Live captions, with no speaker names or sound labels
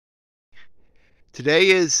Today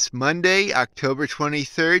is Monday, October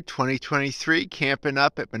 23rd, 2023, camping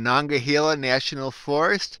up at Monongahela National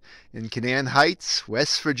Forest in Canaan Heights,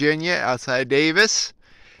 West Virginia, outside Davis.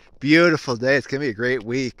 Beautiful day. It's going to be a great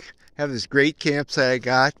week. I have this great campsite I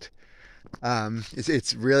got.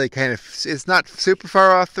 It's really it's not super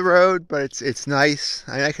far off the road, but it's nice.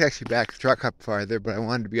 I could actually back the truck up farther, but I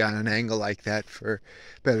wanted to be on an angle like that for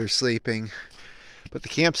better sleeping. But the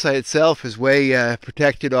campsite itself is way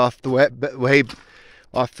protected off the way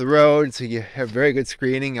off the road, so you have very good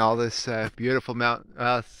screening. All this beautiful mountain,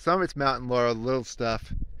 some of it's mountain laurel, little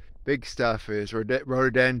stuff. Big stuff is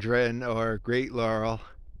rhododendron or great laurel,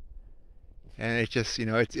 and it just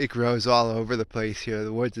it grows all over the place here.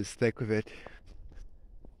 The woods is thick with it.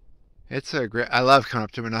 It's a great. I love coming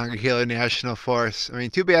up to Monongahela National Forest. I mean,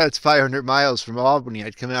 too bad it's 500 miles from Albany.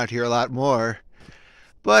 I'd come out here a lot more.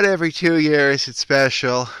 But every 2 years it's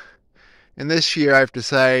special. And this year I've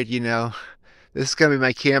decided, this is going to be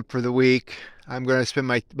my camp for the week. I'm going to spend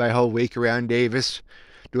my whole week around Davis.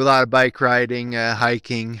 Do a lot of bike riding,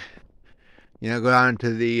 hiking. Go down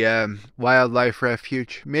to the wildlife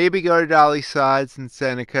refuge. Maybe go to Dolly Sods and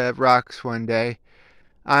Seneca Rocks one day.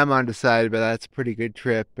 I'm undecided, but that's a pretty good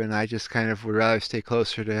trip. And I just kind of would rather stay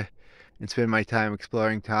closer to and spend my time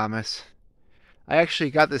exploring Thomas. I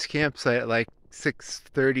actually got this campsite at like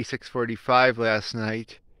 6:30, 6:45 last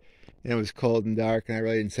night, and it was cold and dark, and I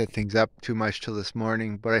really didn't set things up too much till this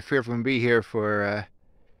morning. But I figure if I'm gonna be here for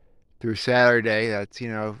through Saturday, that's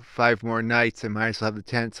 5 more nights, I might as well have the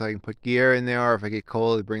tent so I can put gear in there, or if I get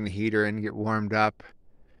cold, I bring the heater in and get warmed up.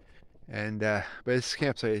 And but this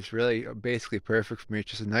campsite is really basically perfect for me.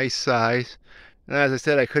 It's just a nice size. And as I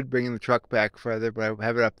said, I could bring in the truck back farther, but I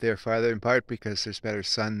have it up there farther in part because there's better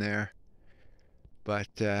sun there.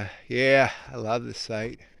 But yeah, I love this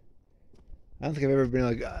site. I don't think I've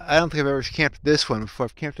ever camped at this one before.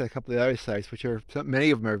 I've camped at a couple of the other sites,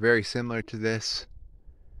 many of them are very similar to this.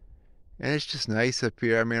 And it's just nice up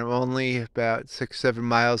here. I mean, I'm only about 6, 7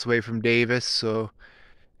 miles away from Davis, so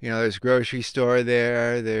there's a grocery store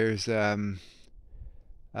there. There's some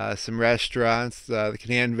restaurants. The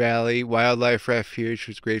Canaan Valley Wildlife Refuge,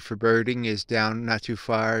 which is great for birding, is down not too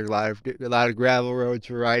far. A lot of gravel roads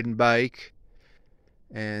for ride and bike.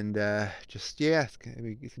 And yeah, it's gonna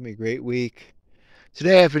be a great week.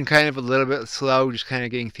 Today I've been kind of a little bit slow, just kind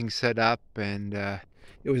of getting things set up, and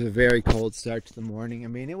it was a very cold start to the morning. I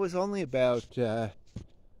mean, it was only about I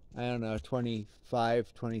don't know,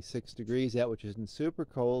 25, 26 degrees out, which isn't super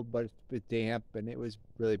cold, but it's a bit damp, and it was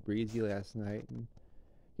really breezy last night. And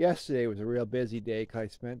yesterday was a real busy day because I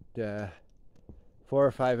spent 4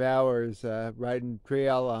 or 5 hours riding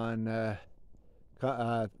trail on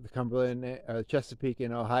the Cumberland, Chesapeake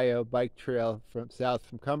and Ohio bike trail from south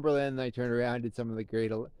from Cumberland. Then I turned around, did some of the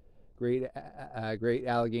great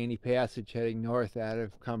Allegheny Passage heading north out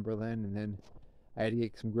of Cumberland, and then I had to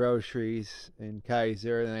get some groceries in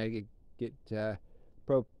Kaiser, and then I had to get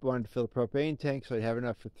wanted to fill the propane tank so I'd have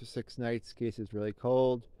enough for 6 nights in case it's really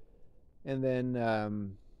cold. And then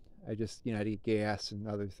I just had to get gas and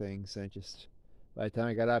other things, and by the time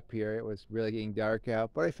I got up here, it was really getting dark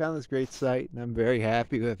out. But I found this great site, and I'm very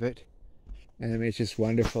happy with it. And I mean, it's just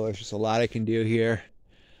wonderful. There's just a lot I can do here.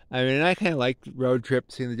 I mean, I kind of like road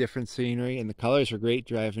trips, seeing the different scenery, and the colors were great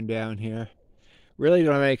driving down here. Really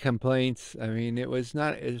don't have any complaints. I mean, it was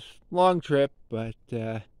not a long trip, but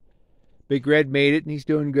Big Red made it, and he's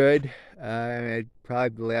doing good. Probably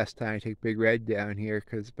the last time I take Big Red down here,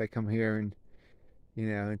 because if I come here in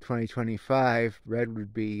 2025, Red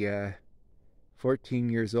would be 14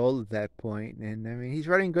 years old at that point. And I mean, he's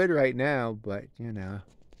running good right now, but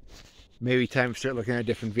maybe time to start looking at a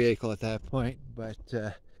different vehicle at that point. But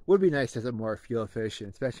would be nice to have more fuel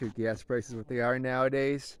efficient, especially with gas prices what they are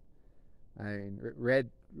nowadays. I mean, Red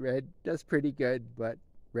does pretty good, but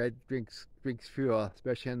Red drinks fuel,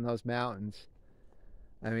 especially in those mountains.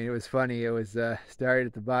 I mean, it was funny. It was started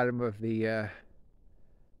at the bottom of the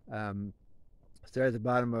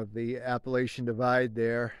Appalachian Divide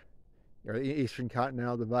there, or the Eastern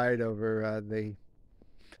Continental Divide over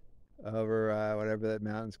whatever that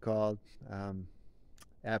mountain's called.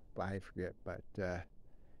 I forget, but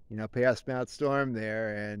past Mount Storm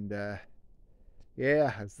there, and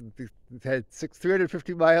yeah, it had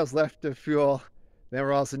 350 miles left of fuel. Then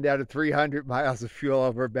we're also down to 300 miles of fuel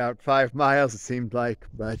over about 5 miles, it seemed like.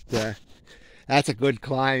 But that's a good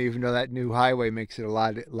climb, even though that new highway makes it a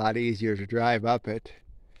lot easier to drive up it.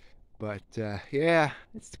 But yeah,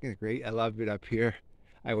 it's great. I love it up here.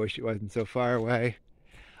 I wish it wasn't so far away.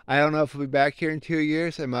 I don't know if I'll be back here in 2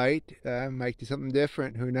 years. I might do something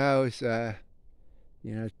different. Who knows?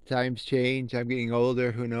 Times change. I'm getting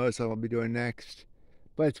older. Who knows what I'll be doing next?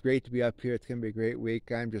 But it's great to be up here. It's going to be a great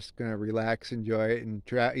week. I'm just going to relax, enjoy it, and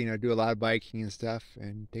try, do a lot of biking and stuff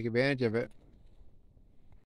and take advantage of it.